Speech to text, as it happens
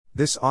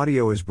This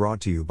audio is brought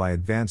to you by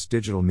Advanced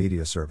Digital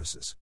Media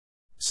Services.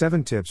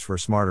 7 tips for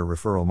smarter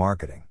referral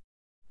marketing.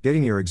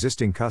 Getting your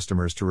existing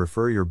customers to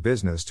refer your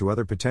business to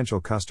other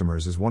potential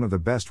customers is one of the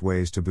best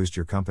ways to boost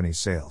your company's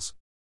sales.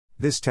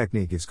 This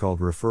technique is called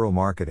referral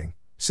marketing.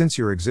 Since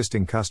your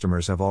existing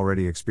customers have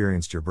already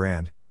experienced your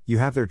brand, you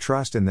have their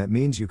trust, and that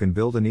means you can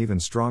build an even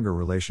stronger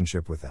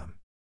relationship with them.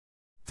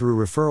 Through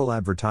referral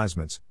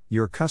advertisements,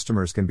 your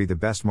customers can be the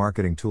best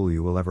marketing tool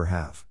you will ever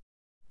have.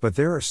 But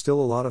there are still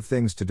a lot of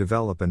things to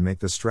develop and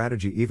make the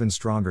strategy even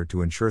stronger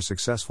to ensure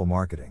successful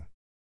marketing.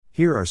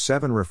 Here are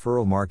 7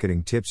 referral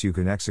marketing tips you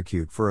can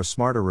execute for a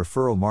smarter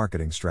referral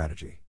marketing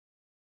strategy.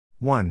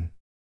 1.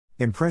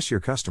 Impress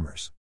your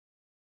customers.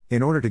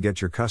 In order to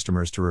get your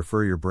customers to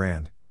refer your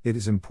brand, it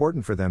is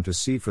important for them to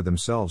see for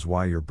themselves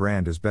why your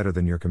brand is better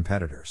than your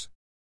competitors.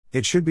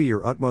 It should be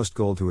your utmost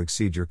goal to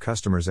exceed your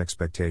customers'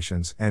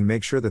 expectations and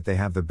make sure that they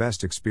have the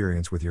best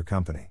experience with your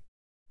company.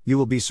 You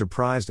will be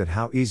surprised at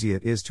how easy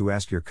it is to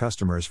ask your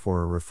customers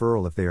for a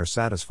referral if they are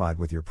satisfied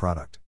with your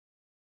product.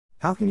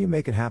 How can you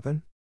make it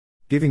happen?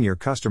 Giving your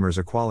customers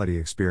a quality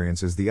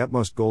experience is the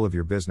utmost goal of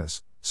your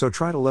business, so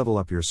try to level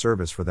up your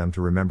service for them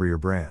to remember your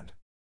brand.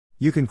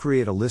 You can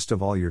create a list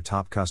of all your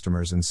top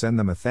customers and send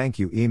them a thank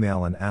you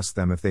email and ask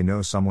them if they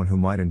know someone who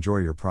might enjoy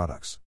your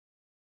products.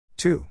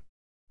 2.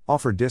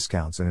 Offer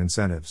discounts and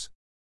incentives.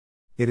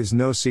 It is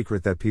no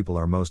secret that people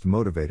are most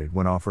motivated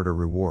when offered a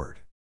reward.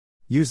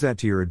 Use that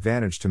to your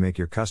advantage to make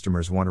your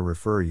customers want to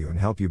refer you and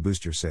help you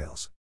boost your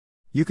sales.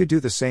 You could do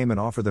the same and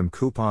offer them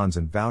coupons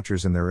and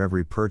vouchers in their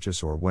every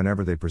purchase or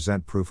whenever they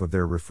present proof of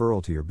their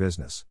referral to your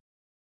business.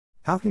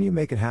 How can you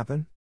make it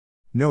happen?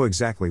 Know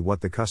exactly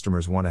what the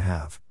customers want to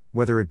have,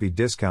 whether it be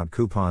discount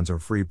coupons or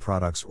free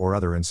products or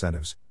other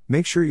incentives.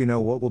 Make sure you know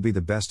what will be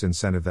the best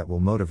incentive that will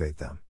motivate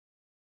them.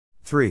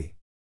 3.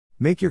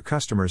 Make your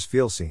customers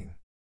feel seen.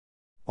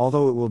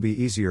 Although it will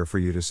be easier for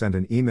you to send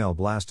an email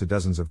blast to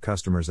dozens of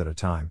customers at a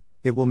time,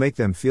 it will make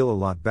them feel a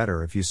lot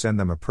better if you send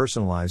them a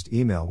personalized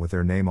email with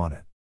their name on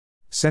it.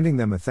 Sending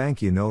them a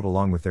thank you note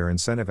along with their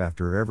incentive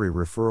after every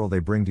referral they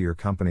bring to your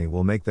company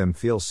will make them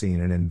feel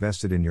seen and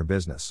invested in your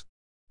business.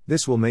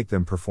 This will make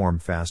them perform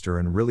faster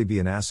and really be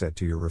an asset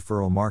to your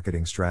referral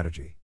marketing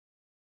strategy.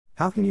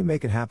 How can you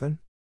make it happen?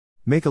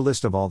 Make a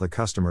list of all the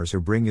customers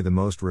who bring you the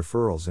most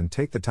referrals and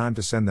take the time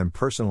to send them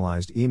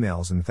personalized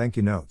emails and thank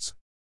you notes.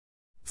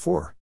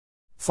 4.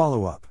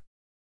 Follow up.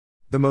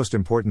 The most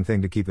important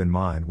thing to keep in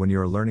mind when you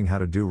are learning how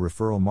to do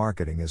referral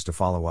marketing is to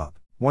follow up.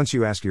 Once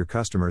you ask your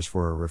customers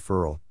for a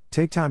referral,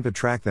 take time to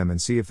track them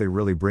and see if they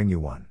really bring you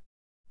one.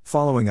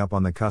 Following up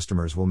on the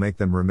customers will make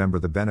them remember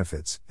the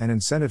benefits and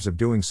incentives of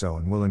doing so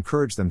and will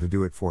encourage them to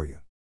do it for you.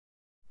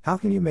 How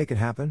can you make it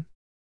happen?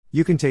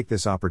 You can take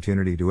this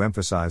opportunity to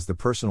emphasize the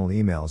personal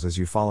emails as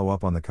you follow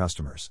up on the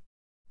customers.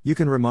 You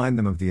can remind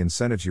them of the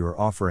incentives you are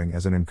offering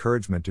as an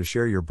encouragement to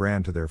share your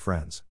brand to their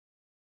friends.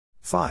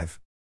 5.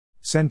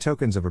 Send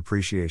tokens of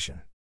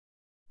appreciation.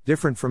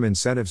 Different from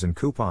incentives and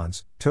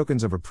coupons,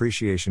 tokens of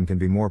appreciation can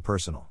be more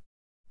personal.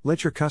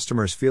 Let your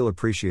customers feel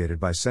appreciated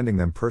by sending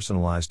them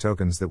personalized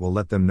tokens that will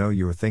let them know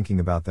you are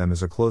thinking about them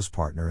as a close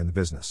partner in the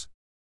business.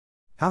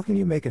 How can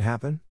you make it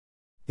happen?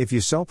 If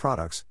you sell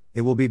products,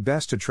 it will be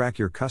best to track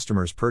your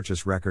customers'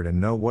 purchase record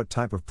and know what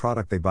type of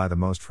product they buy the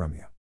most from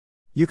you.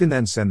 You can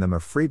then send them a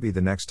freebie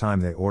the next time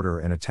they order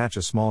and attach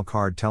a small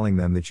card telling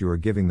them that you are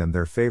giving them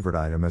their favorite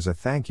item as a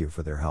thank you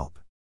for their help.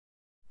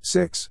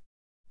 6.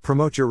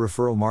 Promote your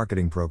referral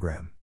marketing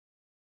program.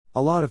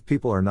 A lot of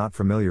people are not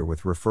familiar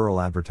with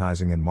referral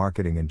advertising and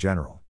marketing in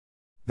general.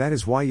 That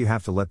is why you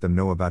have to let them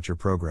know about your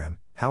program,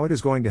 how it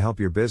is going to help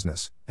your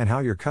business, and how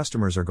your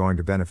customers are going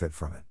to benefit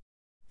from it.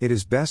 It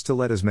is best to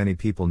let as many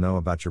people know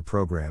about your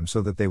program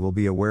so that they will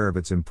be aware of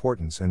its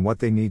importance and what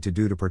they need to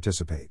do to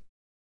participate.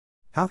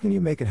 How can you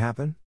make it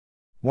happen?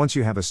 Once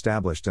you have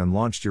established and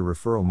launched your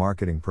referral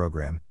marketing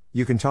program,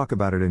 you can talk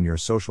about it in your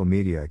social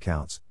media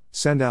accounts,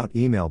 send out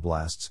email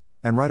blasts,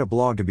 and write a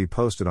blog to be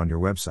posted on your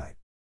website.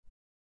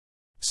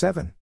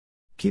 7.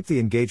 Keep the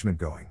engagement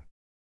going.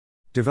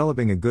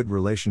 Developing a good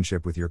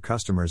relationship with your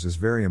customers is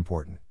very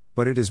important,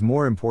 but it is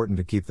more important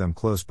to keep them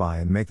close by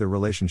and make the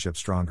relationship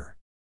stronger.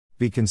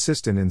 Be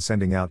consistent in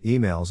sending out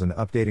emails and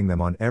updating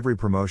them on every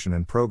promotion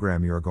and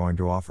program you are going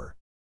to offer.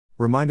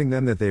 Reminding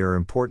them that they are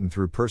important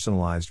through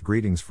personalized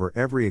greetings for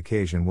every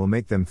occasion will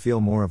make them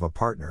feel more of a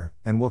partner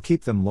and will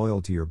keep them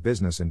loyal to your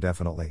business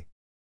indefinitely.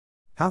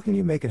 How can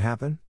you make it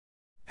happen?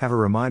 Have a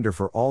reminder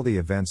for all the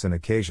events and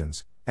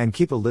occasions, and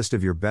keep a list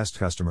of your best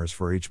customers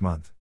for each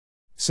month.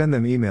 Send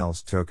them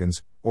emails,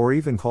 tokens, or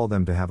even call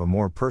them to have a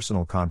more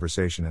personal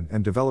conversation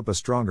and develop a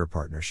stronger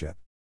partnership.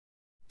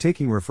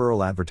 Taking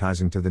referral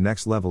advertising to the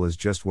next level is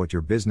just what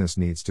your business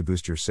needs to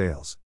boost your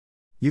sales.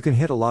 You can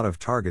hit a lot of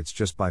targets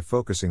just by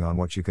focusing on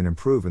what you can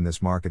improve in this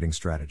marketing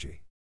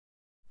strategy.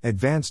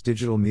 Advanced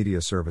Digital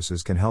Media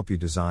Services can help you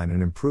design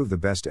and improve the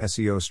best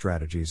SEO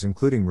strategies,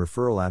 including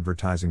referral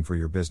advertising for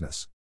your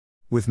business.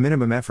 With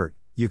minimum effort,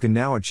 you can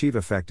now achieve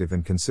effective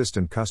and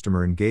consistent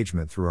customer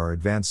engagement through our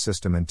advanced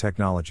system and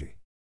technology.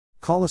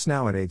 Call us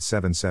now at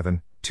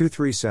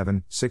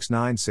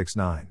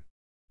 877-237-6969.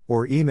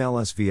 Or email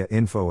us via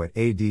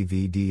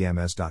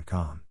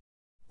info@advdms.com.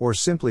 Or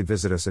simply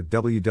visit us at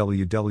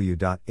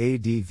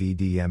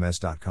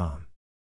www.advdms.com.